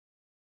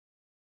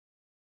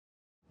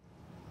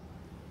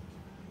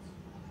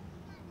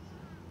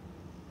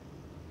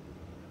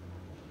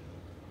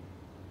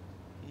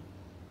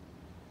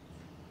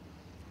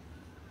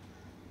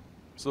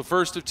So the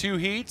first of two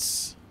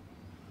heats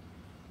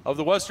of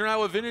the Western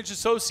Iowa Vintage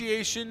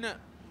Association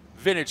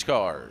Vintage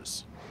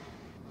Cars.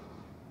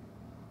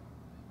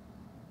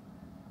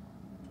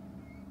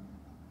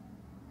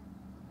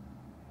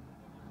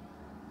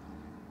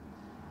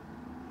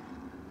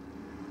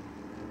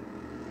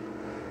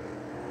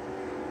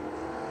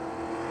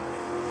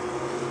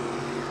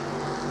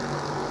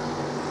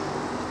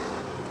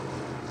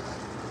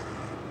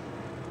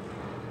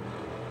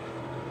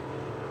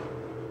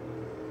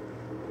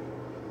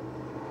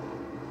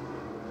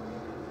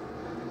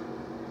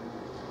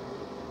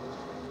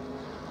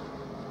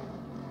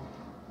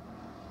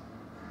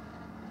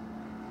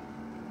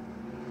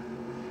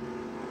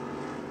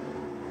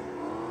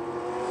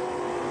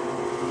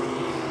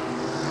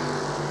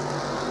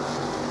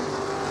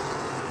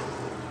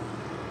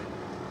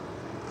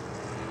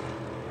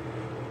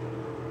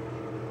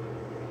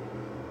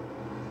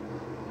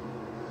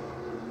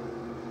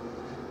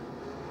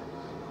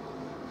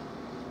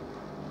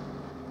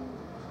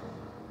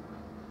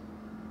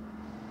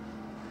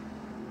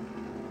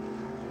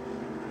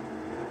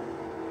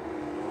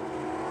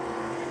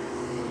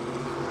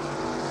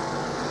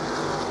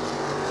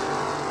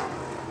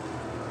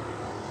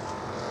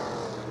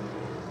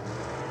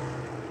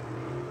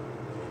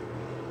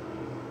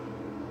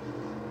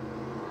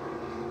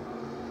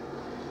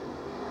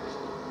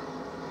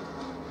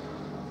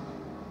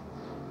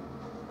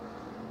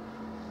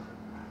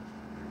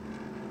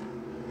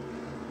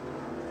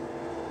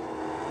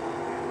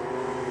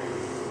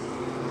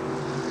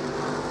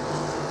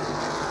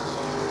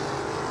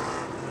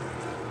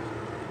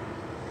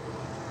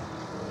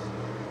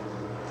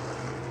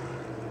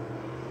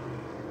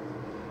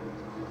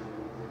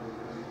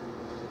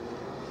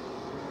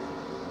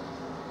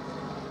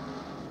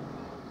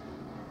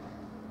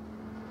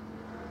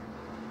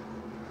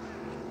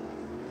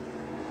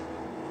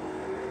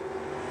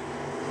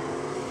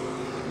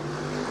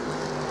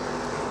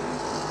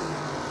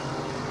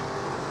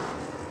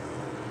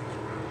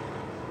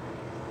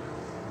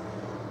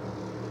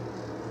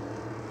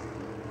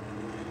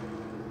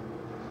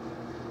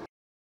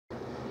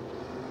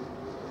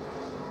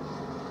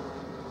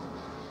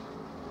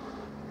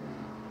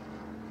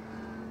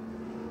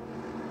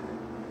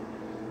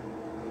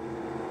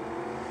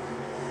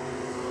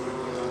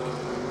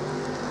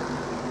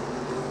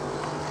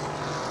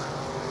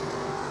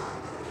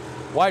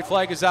 White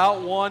flag is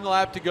out, 1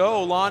 lap to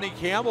go. Lonnie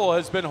Campbell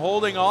has been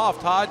holding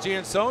off Todd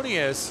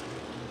Jansonius.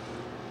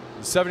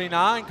 The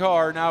 79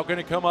 car now going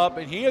to come up,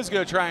 and he is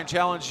going to try and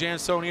challenge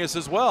Jansonius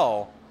as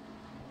well.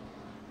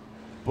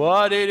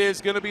 But it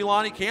is going to be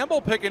Lonnie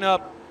Campbell picking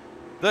up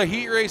the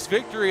heat race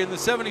victory in the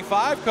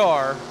 75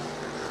 car.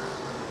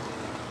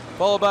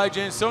 Followed by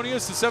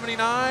Jansonius, the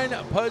 79,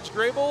 Pudge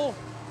Grable,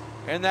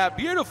 and that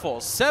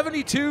beautiful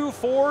 72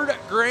 Ford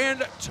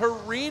Grand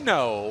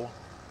Torino.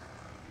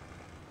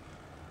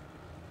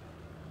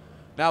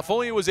 Now, if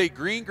only it was a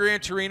green Gran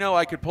Torino,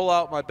 I could pull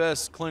out my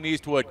best Clint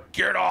Eastwood,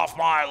 "Get off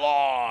my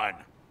lawn."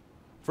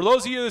 For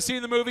those of you that have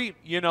seen the movie,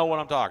 you know what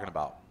I'm talking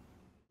about.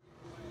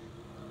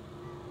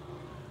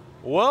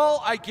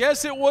 Well, I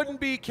guess it wouldn't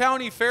be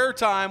county fair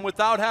time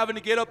without having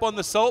to get up on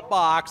the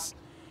soapbox.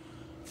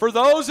 For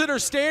those that are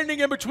standing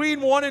in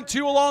between 1 and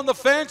 2 along the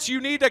fence,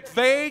 you need to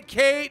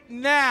vacate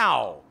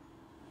now.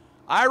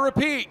 I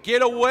repeat,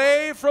 get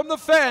away from the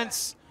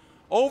fence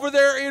over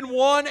there in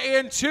 1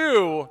 and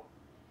 2.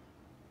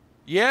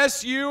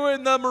 Yes, you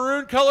in the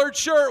maroon-colored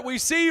shirt, we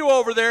see you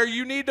over there.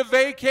 You need to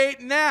vacate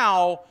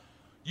now.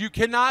 You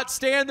cannot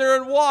stand there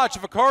and watch.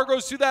 If a car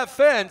goes through that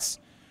fence,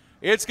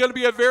 it's going to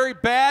be a very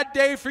bad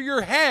day for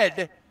your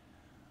head.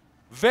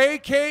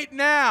 Vacate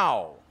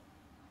now.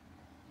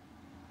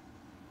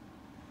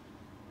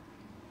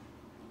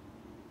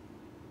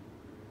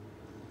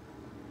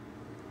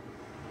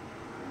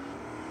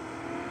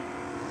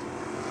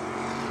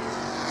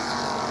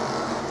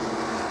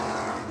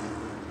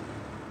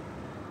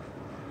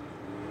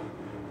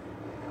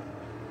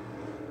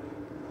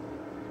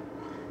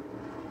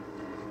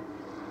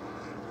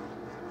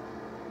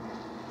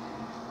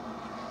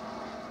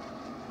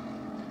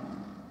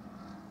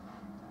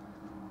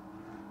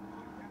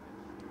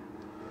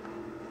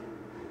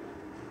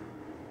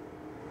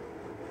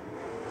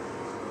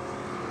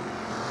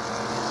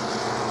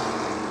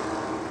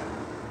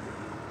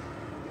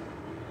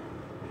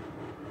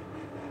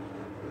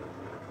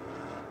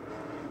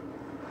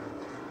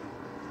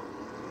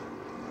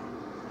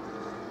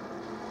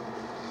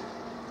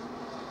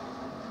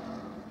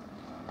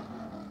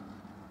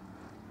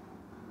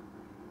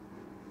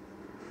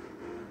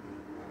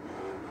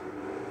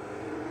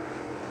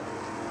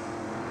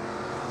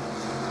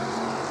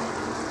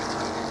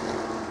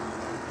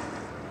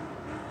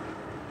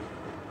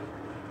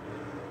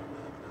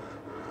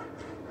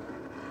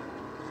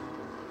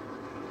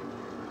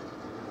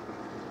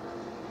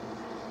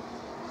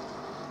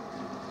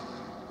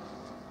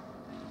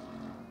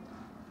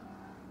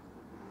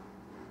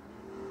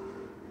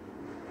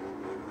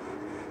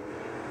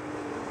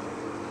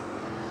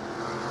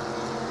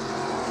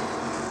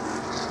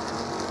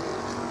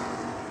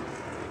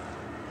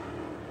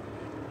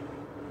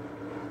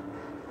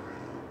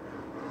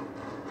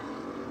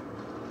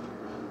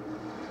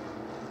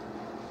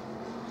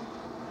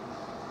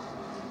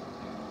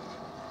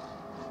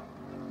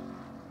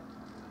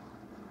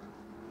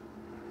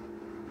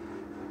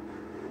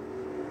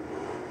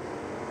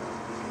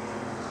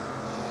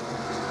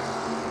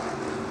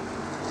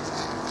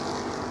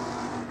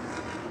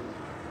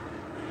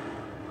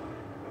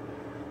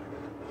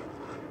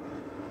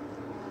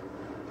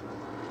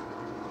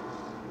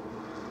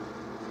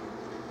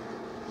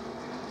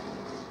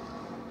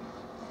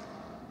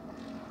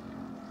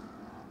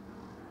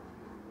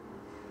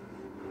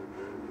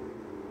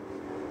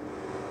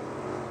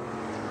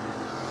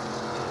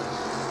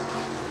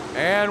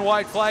 And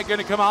white flag going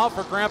to come out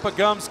for Grandpa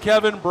Gum's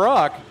Kevin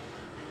Bruck.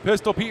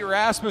 Pistol Pete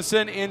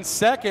Rasmussen in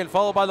second,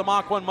 followed by the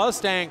Mach 1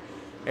 Mustang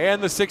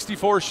and the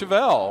 64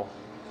 Chevelle.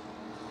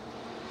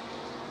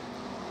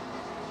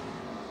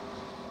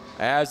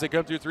 As they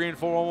come through 3 and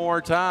 4 one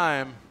more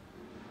time.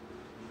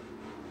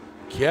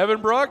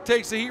 Kevin Bruck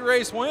takes the heat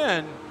race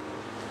win.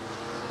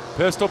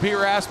 Pistol Pete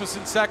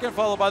Rasmussen second,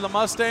 followed by the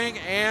Mustang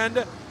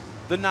and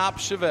the Knop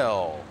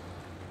Chevelle.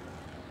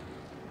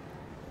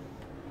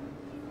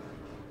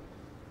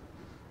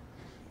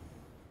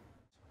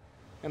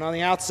 And on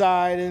the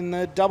outside in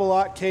the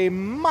IMCA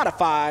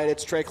Modified,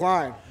 it's Trey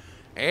Klein.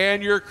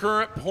 And your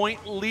current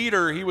point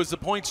leader, he was the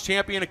points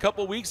champion a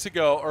couple years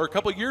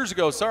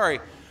ago, sorry.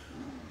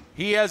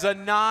 He has a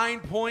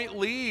 9-point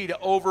lead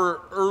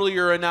over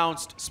earlier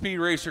announced speed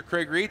racer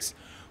Craig Reitz.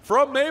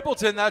 From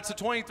Mapleton, that's the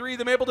 23,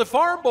 the Mapleton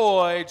Farm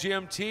Boy,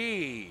 Jim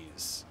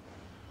Tees.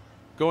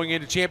 Going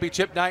into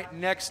championship night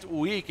next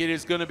week, it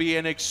is going to be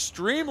an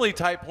extremely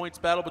tight points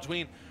battle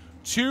between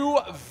two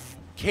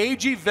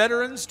KG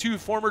veterans, two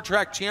former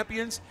track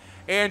champions,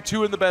 and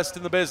two of the best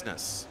in the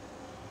business.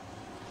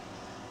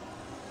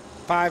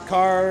 5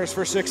 cars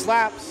for 6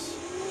 laps.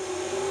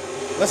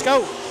 Let's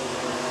go.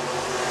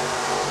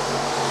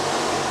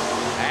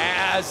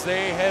 As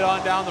they head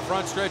on down the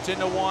front stretch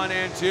into 1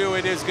 and 2,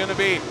 it is going to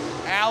be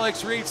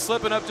Alex Reed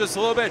slipping up just a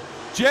little bit.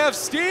 Jeff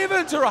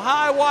Stevens are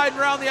high, wide,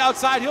 and around the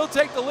outside. He'll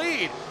take the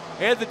lead.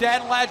 And the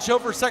Dad and Lad show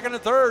for second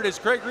and third as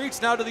Craig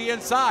Reitz now to the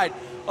inside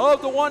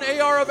of the 1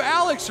 AR of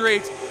Alex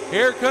Reitz.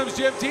 Here comes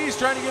Jim Tees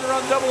trying to get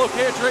around the double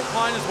OK at Trey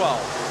Klein as well.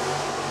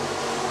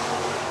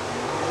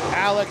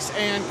 Alex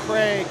and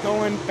Craig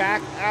going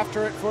back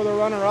after it for the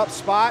runner-up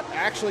spot.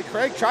 Actually,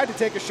 Craig tried to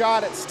take a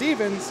shot at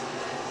Stevens,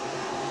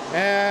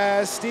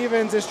 as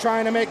Stevens is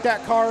trying to make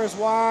that car as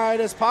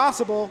wide as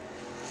possible.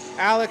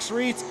 Alex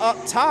Reitz up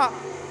top,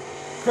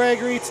 Craig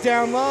Reitz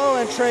down low,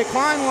 and Trey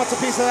Klein wants a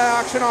piece of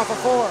that action off of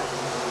 4.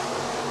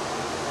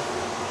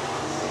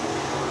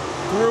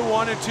 Through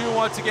 1 and 2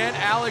 once again,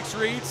 Alex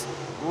Reitz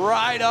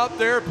right up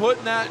there,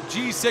 putting that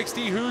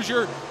G60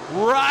 Hoosier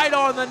right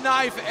on the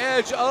knife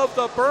edge of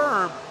the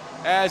berm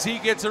as he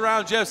gets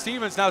around Jeff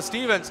Stevens. Now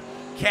Stevens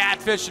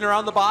catfishing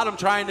around the bottom,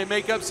 trying to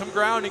make up some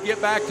ground and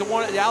get back to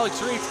Alex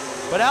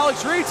Reitz. But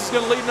Alex Reitz is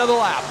going to lead another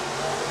lap.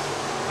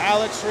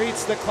 Alex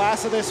Reitz, the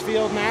class of this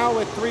field now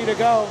with 3 to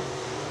go.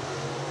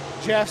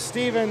 Jeff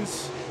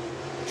Stevens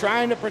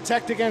trying to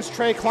protect against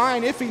Trey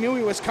Klein if he knew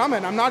he was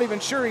coming. I'm not even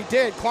sure he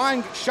did.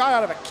 Klein shot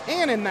out of a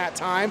cannon that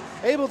time,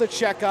 able to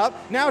check up.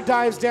 Now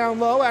dives down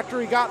low after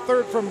he got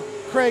third from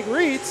Craig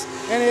Reitz,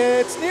 and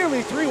it's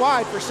nearly 3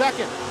 wide for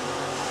second.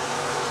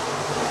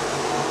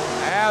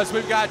 As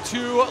we've got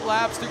 2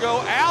 laps to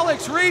go,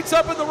 Alex Reitz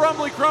up in the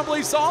rumbly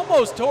crumbly,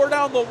 almost tore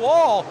down the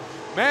wall.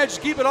 Managed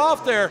to keep it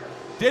off there.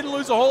 Didn't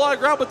lose a whole lot of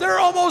ground, but they're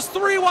almost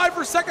 3 wide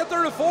for second,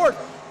 third, and fourth.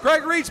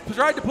 Craig Reitz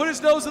tried to put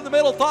his nose in the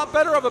middle, thought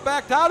better of it,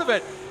 backed out of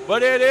it.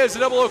 But it is a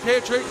double OK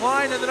at Trey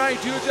Klein and the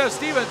 92 of Jeff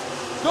Stevens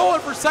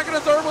going for second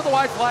and third with the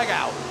white flag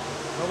out.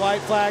 The white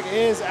flag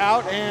is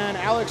out, and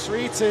Alex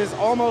Reitz is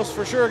almost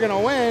for sure going to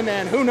win,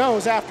 and who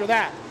knows after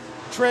that.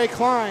 Trey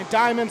Klein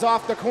diamonds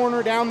off the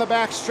corner down the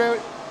back straight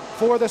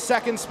for the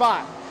second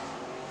spot.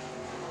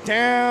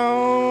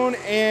 Down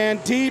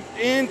and deep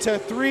into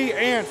 3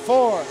 and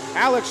 4.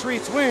 Alex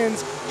Reitz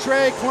wins.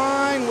 Trey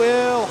Klein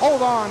will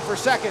hold on for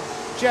second.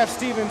 Jeff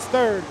Stevens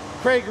third.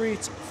 Craig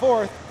Reitz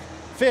fourth.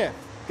 Fifth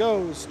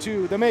goes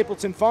to the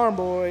Mapleton Farm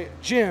Boy,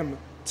 Jim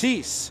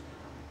Tees.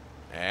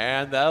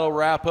 And that'll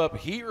wrap up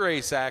heat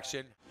race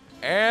action.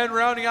 And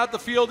rounding out the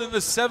field in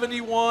the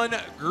 71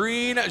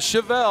 green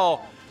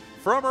Chevelle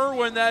from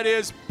Irwin, that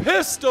is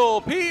Pistol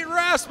Pete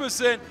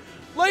Rasmussen.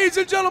 Ladies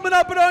and gentlemen,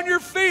 up and on your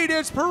feet,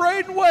 it's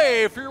Parade and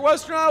Wave for your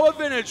Western Iowa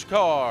Vintage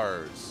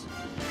Cars.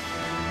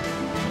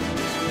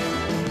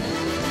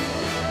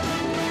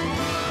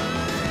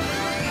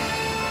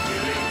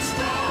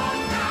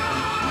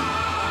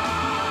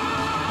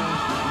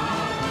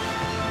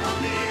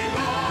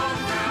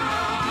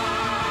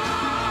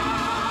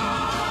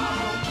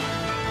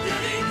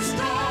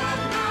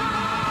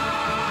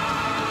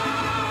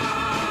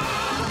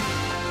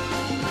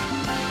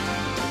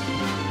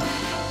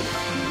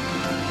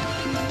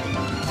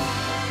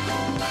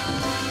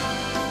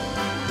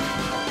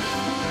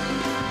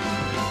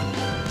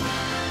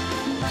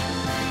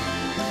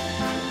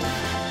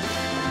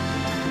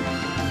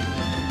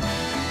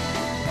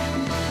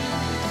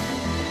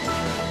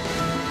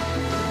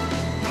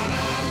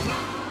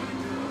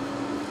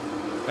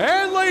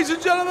 And ladies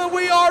and gentlemen,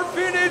 we are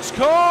Vintage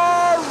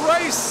Car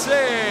Racing.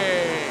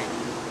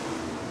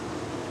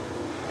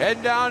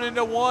 Heading down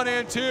into 1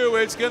 and 2,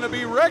 it's going to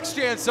be Rex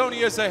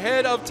Jansonius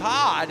ahead of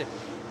Todd,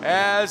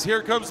 as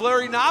here comes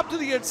Larry Knopp to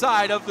the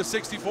inside of the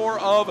 64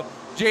 of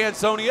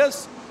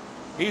Jansonius.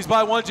 He's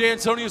by 1.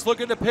 Jansonius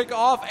looking to pick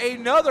off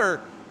another,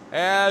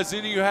 as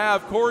then you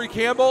have Corey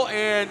Campbell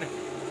and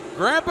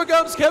Grandpa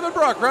Gum's Kevin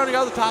Bruck rounding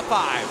out the top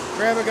 5.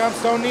 Grandpa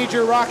Gumps don't need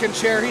your rocking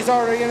chair. He's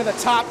already into the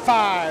top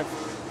 5.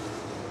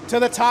 To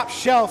the top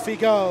shelf he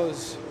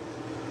goes.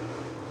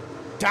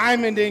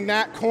 Diamonding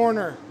that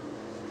corner.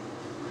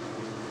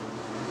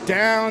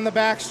 Down the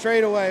back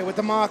straightaway with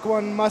the Mach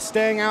 1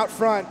 Mustang out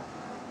front.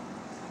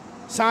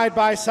 Side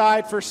by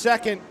side for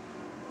second.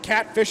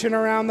 Catfishing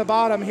around the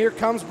bottom. Here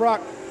comes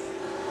Bruck.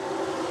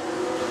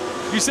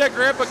 You said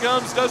Grandpa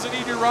Gums doesn't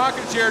need your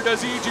rocking chair.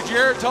 Does he eat your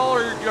Geritol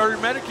or your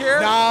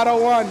Medicare? Not a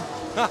one.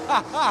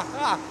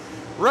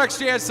 Rex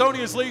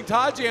Jansonius leading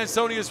Todd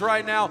Jansonius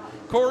right now.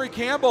 Corey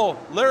Campbell,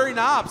 Larry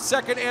Knopp,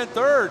 second and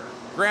third.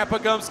 Grandpa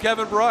Gums,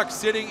 Kevin Bruck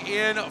sitting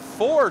in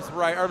fifth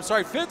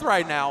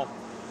right now.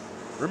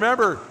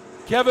 Remember,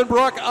 Kevin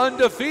Bruck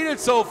undefeated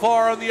so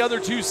far on the other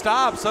two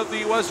stops of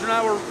the Western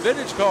Iowa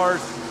Vintage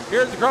cars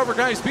here at the Crawford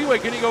County Speedway.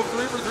 Can he go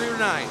 3 for 3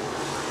 tonight?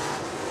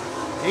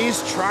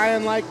 He's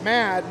trying like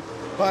mad,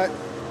 but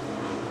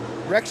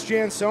Rex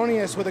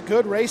Jansonius with a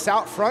good race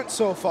out front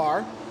so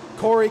far.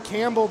 Corey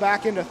Campbell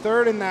back into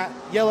third in that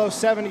yellow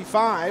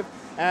 75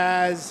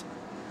 as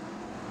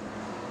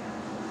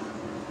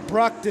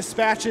Bruck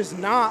dispatches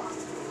Knopp,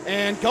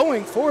 and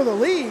going for the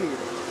lead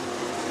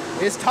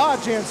is Todd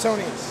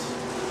Jansonius.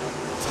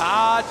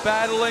 Todd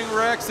battling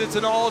Rex. It's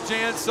an all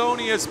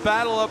Jansonius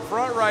battle up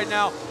front right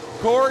now.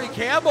 Corey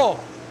Campbell,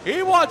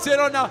 he wants it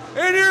on now,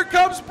 and here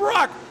comes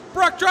Bruck.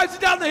 Bruck drives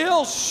it down the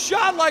hill,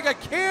 shot like a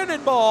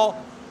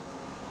cannonball.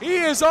 He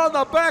is on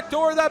the back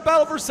door of that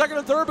battle for second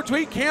and third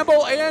between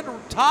Campbell and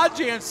Todd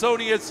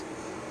Jansonius.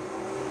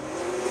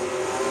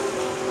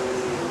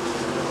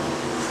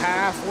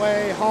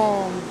 Halfway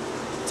home,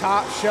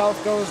 top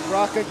shelf goes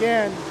Bruck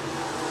again.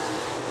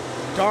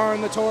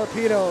 Darn the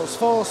torpedoes,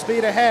 full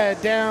speed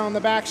ahead down the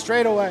back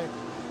straightaway.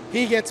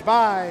 He gets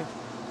by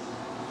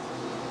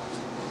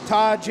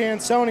Todd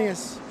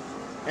Jansonius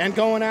and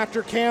going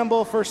after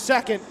Campbell for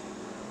second.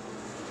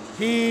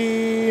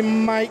 He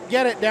might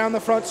get it down the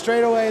front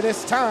straightaway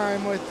this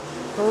time with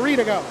 3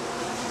 to go.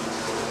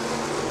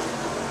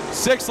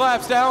 6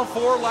 laps down,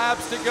 4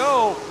 laps to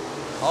go.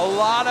 A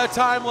lot of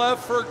time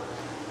left for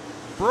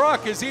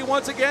Bruck as he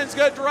once again is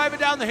going to drive it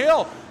down the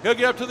hill. He'll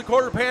get up to the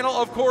quarter panel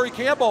of Corey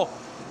Campbell.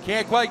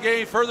 Can't quite get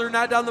any further than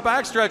that down the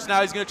backstretch.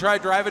 Now he's going to try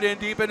to drive it in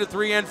deep into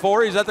 3 and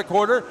 4. He's at the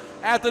quarter,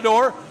 at the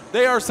door.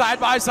 They are side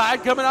by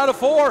side coming out of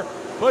 4.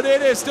 But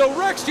it is still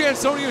Rex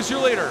Jansonius,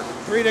 your leader.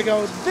 3 to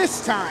go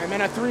this time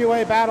in a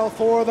 3-way battle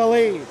for the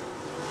lead.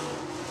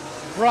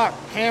 Bruck,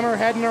 hammer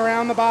heading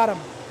around the bottom.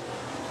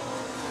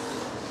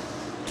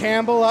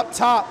 Campbell up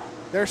top.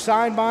 They're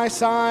side by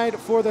side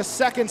for the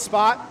second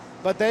spot,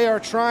 but they are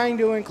trying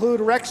to include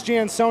Rex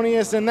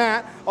Jansonius in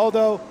that,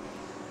 although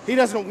he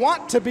doesn't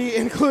want to be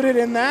included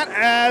in that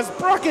as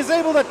Bruck is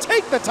able to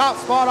take the top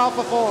spot off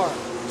of 4.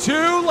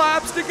 2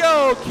 laps to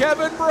go.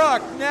 Kevin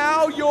Bruck,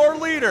 now your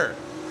leader.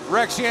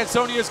 Rex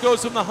Jansonius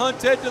goes from the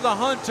hunted to the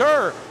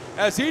hunter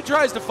as he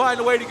tries to find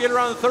a way to get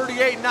around the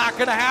 38. Not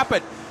going to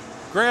happen.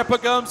 Grandpa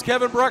Gums,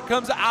 Kevin Bruck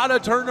comes out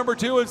of turn number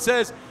 2 and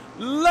says,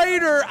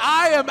 later,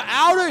 I am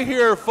out of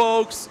here,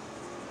 folks.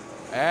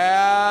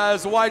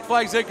 As white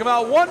flags they come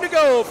out, 1 to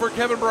go for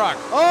Kevin Bruck.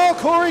 Oh,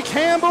 Corey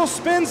Campbell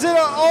spins it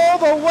all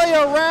the way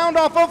around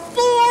off of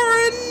 4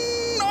 and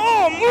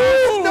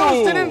almost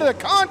nosed it into the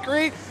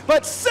concrete,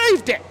 but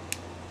saved it.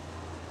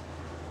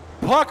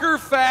 Pucker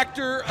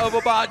factor of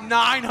about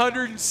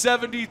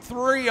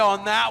 973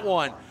 on that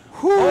one.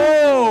 Whew.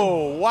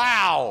 Oh,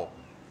 wow.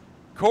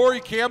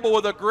 Corey Campbell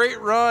with a great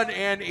run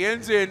and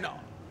ends in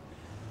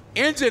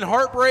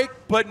heartbreak,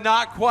 but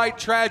not quite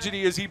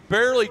tragedy as he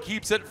barely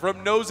keeps it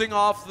from nosing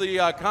off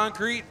the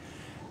concrete.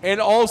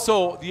 And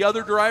also the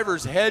other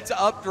drivers heads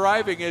up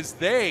driving as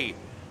they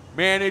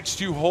manage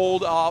to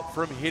hold up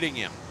from hitting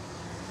him.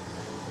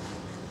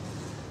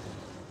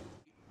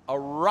 A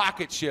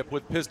rocket ship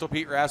with Pistol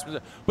Pete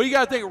Rasmussen. But you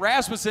got to think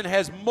Rasmussen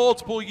has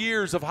multiple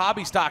years of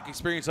hobby stock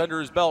experience under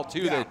his belt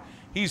too that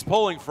he's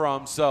pulling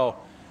from. So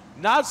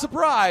not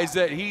surprised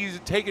that he's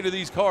taken to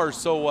these cars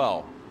so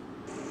well.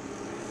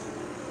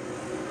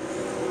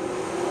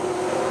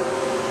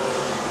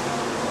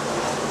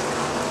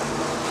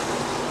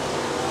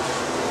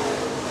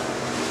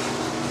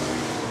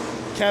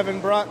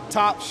 Kevin Bruck,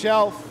 top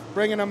shelf,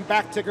 bringing him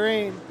back to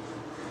green.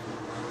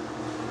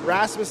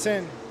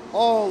 Rasmussen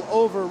all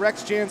over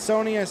Rex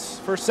Jansonius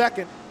for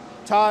second.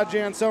 Todd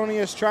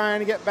Jansonius trying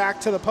to get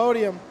back to the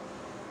podium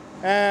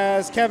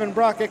as Kevin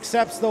Bruck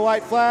accepts the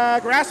white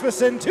flag.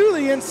 Rasmussen to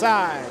the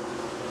inside.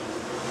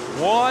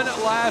 1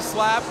 last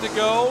lap to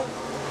go.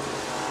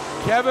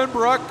 Kevin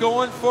Bruck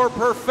going for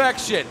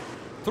perfection.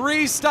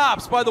 3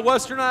 stops by the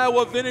Western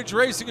Iowa Vintage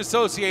Racing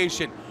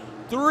Association.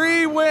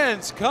 3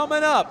 wins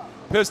coming up.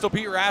 Pistol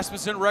Pete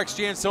Rasmussen, Rex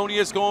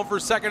Jansonius going for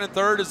second and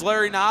third is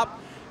Larry Knopp,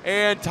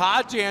 and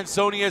Todd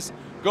Jansonius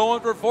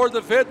going for 4th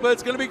and 5th, but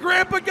it's going to be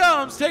Grandpa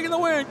Gums taking the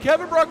win.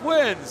 Kevin Bruck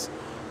wins.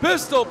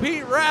 Pistol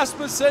Pete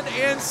Rasmussen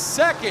in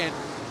second.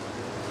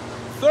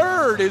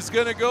 Third is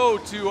going to go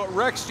to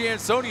Rex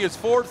Jansonius.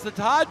 4th to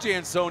Todd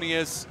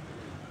Jansonius.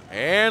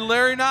 And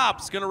Larry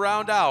Knopp's going to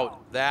round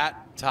out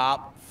that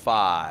top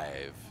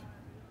 5.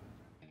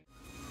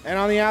 And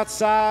on the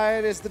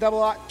outside is the double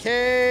lock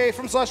K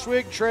from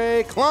Slushwig,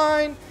 Trey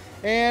Klein.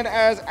 And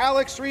as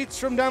Alex Reitz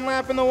from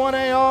Dunlap in the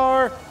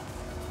 1AR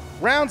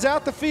rounds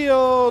out the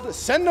field,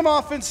 send them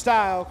off in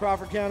style,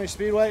 Crawford County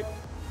Speedway.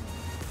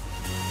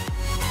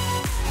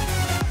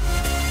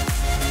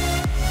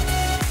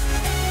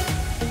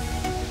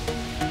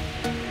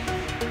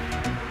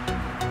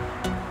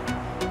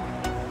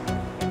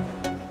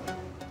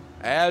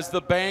 as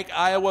the Bank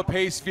Iowa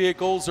Pace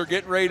vehicles are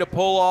getting ready to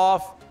pull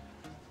off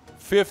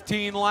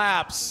 15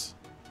 laps.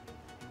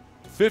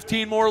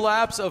 15 more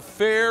laps of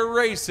fair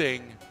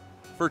racing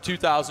for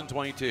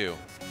 2022.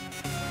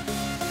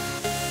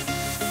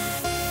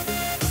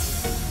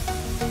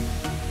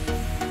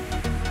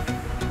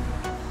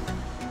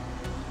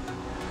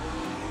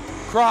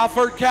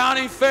 Crawford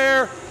County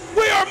Fair,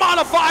 we are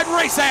modified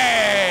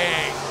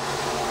racing!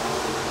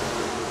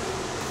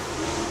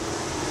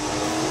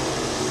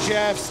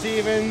 Jeff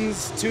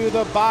Stevens to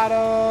the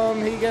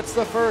bottom. He gets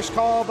the first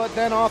call, but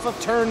then off of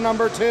turn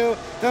number 2,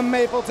 the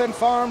Mapleton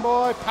Farm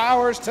Boy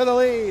powers to the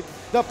lead.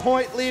 The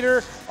point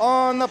leader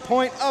on the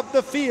point of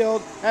the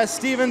field as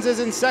Stevens is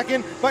in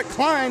second, but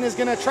Klein is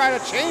going to try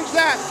to change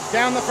that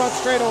down the front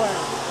straightaway.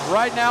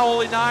 Right now,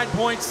 only 9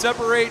 points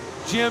separate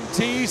Jim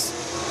Teese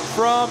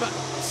from the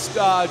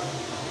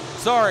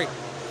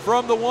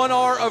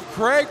 1R of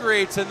Craig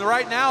Reitz, and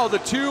right now the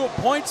 2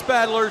 points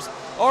battlers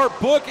are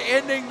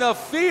bookending the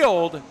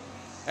field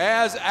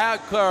as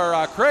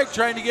Craig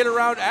trying to get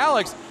around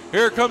Alex.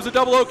 Here comes the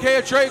double OK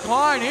of Trey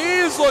Klein.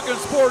 He's looking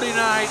sporty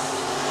tonight.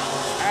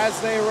 As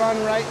they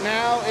run right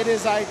now, it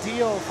is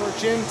ideal for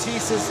Jim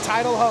Teese's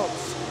title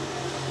hopes.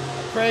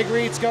 Craig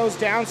Reitz goes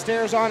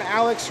downstairs on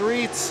Alex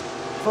Reitz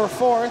for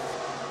 4th,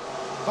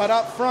 but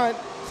up front,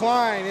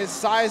 Klein is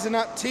sizing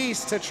up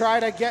Teese to try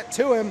to get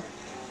to him,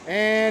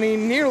 and he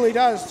nearly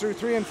does through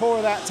 3 and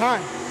 4 that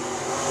time.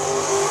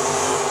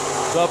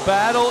 The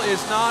battle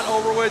is not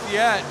over with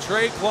yet.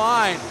 Trey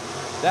Klein,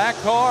 that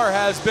car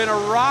has been a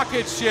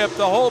rocket ship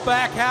the whole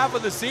back half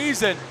of the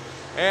season,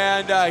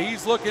 and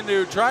he's looking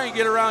to try and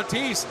get around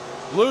Teese.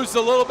 Lose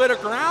a little bit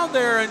of ground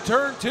there in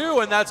turn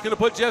 2, and that's going to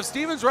put Jeff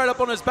Stevens right up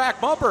on his back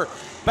bumper.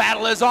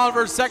 Battle is on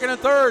for 2nd and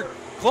 3rd.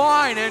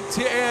 Klein and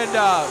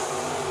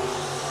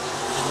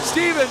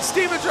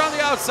Stevens are on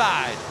the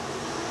outside.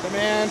 The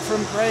man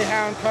from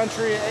Greyhound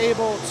Country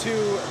able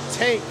to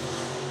take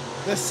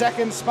the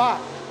 2nd spot.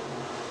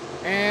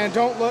 And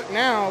don't look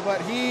now,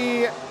 but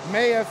he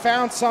may have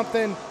found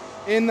something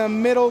in the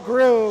middle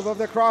groove of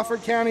the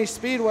Crawford County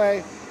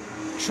Speedway,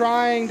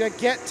 trying to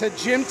get to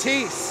Jim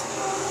Teese.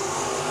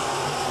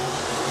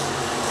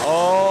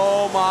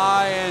 Oh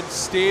my, and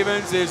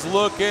Stevens is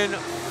looking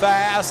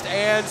fast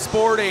and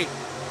sporty.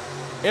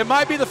 It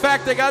might be the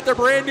fact they got their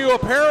brand new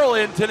apparel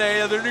in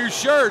today, their new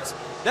shirts.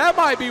 That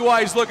might be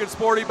why he's looking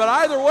sporty, but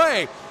either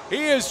way,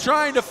 he is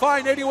trying to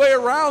find any way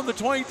around the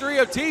 23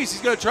 of Teese.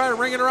 He's going to try to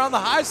ring it around the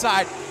high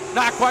side.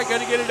 Not quite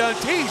going to get it done.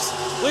 Teese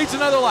leads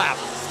another lap.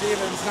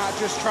 Stevens not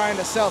just trying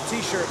to sell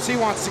t-shirts. He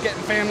wants to get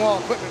in fan wall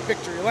equipment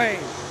victory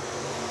lane.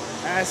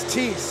 As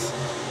Teese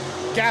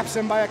gaps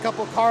him by a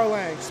couple car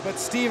lengths, but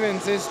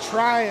Stevens is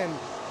trying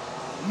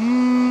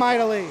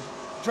mightily,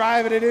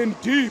 driving it in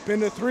deep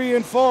into 3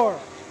 and 4.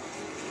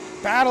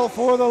 Battle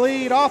for the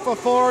lead off of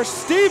 4.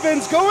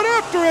 Stevens going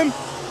after him.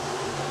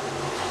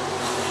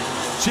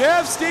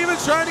 Jeff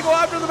Stevens trying to go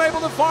after the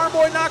Mapleton Farm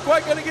Boy, not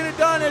quite going to get it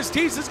done as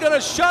Teese is going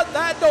to shut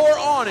that door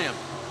on him.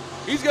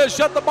 He's going to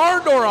shut the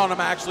barn door on him,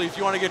 actually, if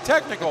you want to get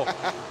technical.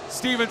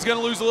 Stevens going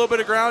to lose a little bit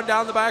of ground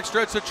down the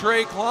backstretch to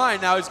Trey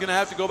Klein. Now he's going to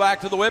have to go back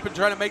to the whip and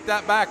try to make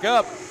that back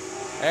up.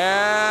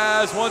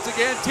 As once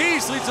again,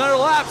 Teese leads another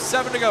lap,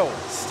 7 to go.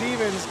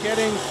 Stevens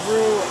getting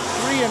through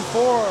 3 and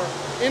 4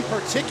 in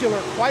particular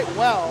quite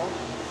well.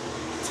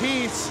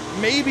 Teese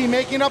maybe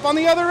making up on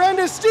the other end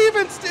as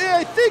Stevens,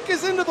 I think,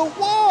 is into the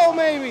wall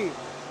maybe.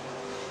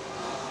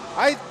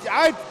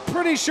 I'm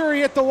pretty sure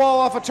he hit the wall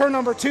off of turn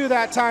number 2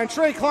 that time.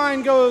 Trey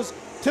Klein goes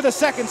to the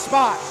 2nd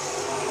spot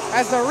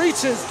as the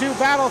Reaches do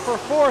battle for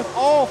 4th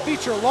all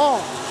feature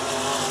long.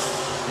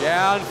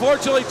 Yeah,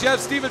 unfortunately, Jeff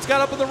Stevens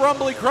got up in the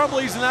rumbly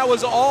crumblies, and that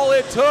was all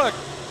it took.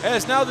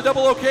 As now the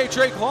double OK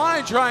Trey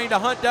Klein trying to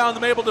hunt down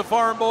the Mapleton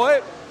Farm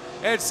Boy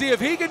and see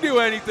if he can do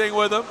anything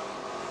with him.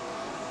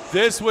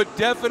 This would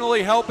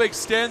definitely help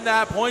extend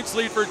that points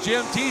lead for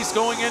Jim Teese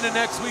going into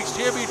next week's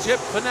championship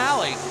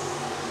finale,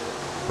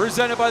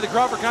 presented by the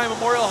Crawford County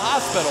Memorial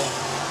Hospital.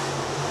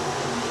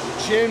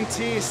 Jim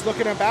Teese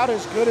looking about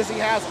as good as he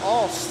has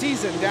all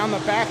season down the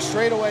back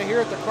straightaway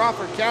here at the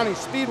Crawford County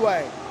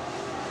Speedway.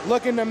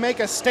 Looking to make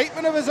a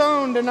statement of his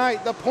own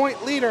tonight, the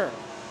point leader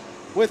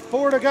with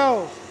 4 to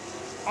go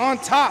on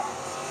top.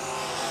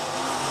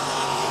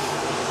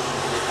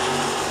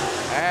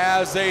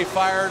 As they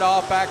fired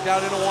off back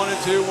down into 1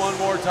 and 2 one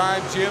more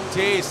time, Jim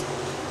Teese,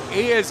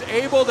 he is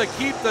able to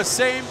keep the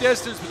same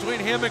distance between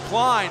him and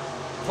Klein.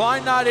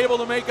 Klein not able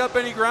to make up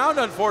any ground,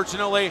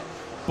 unfortunately,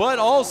 but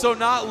also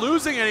not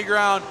losing any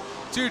ground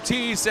to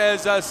Teese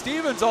as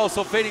Stevens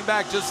also fading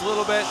back just a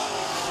little bit.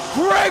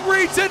 Craig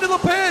Reitz into the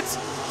pits.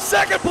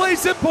 2nd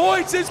place in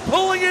points is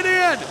pulling it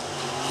in.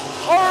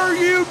 Are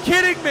you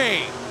kidding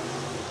me?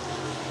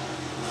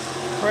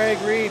 Craig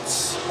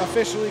Reitz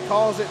officially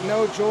calls it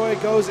no joy,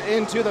 goes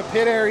into the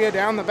pit area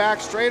down the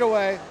back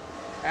straightaway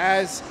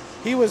as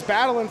he was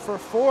battling for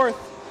 4th,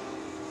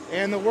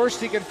 and the worst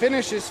he could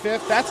finish is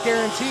 5th. That's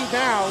guaranteed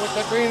now with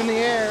the green in the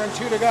air and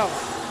 2 to go.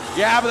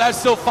 Yeah, but that's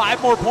still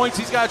 5 more points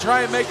he's got to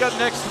try and make up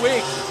next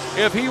week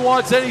if he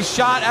wants any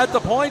shot at the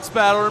points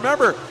battle.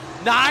 Remember,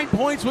 9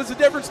 points was the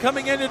difference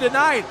coming into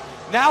tonight.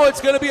 Now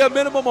it's going to be a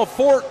minimum of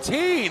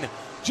 14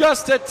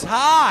 just to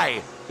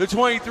tie the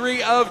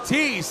 23 of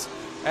Teese.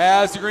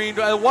 As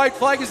the white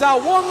flag is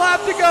out, 1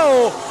 lap to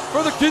go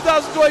for the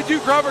 2022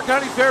 Crawford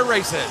County Fair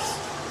races.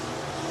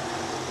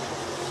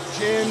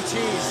 Jim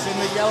Teese in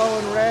the yellow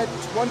and red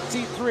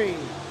 23.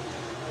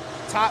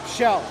 Top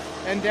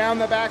shelf and down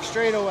the back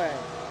straightaway.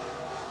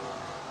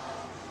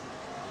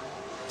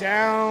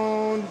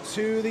 Down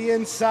to the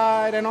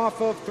inside and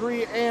off of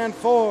 3 and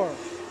 4.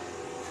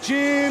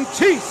 Jim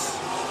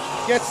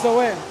Teese gets the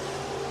win.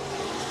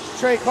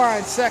 Trey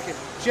Klein second.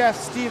 Jeff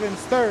Stevens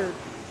third.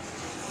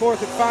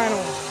 Fourth and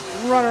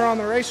final runner on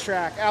the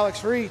racetrack,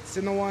 Alex Reitz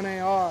in the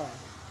 1AR.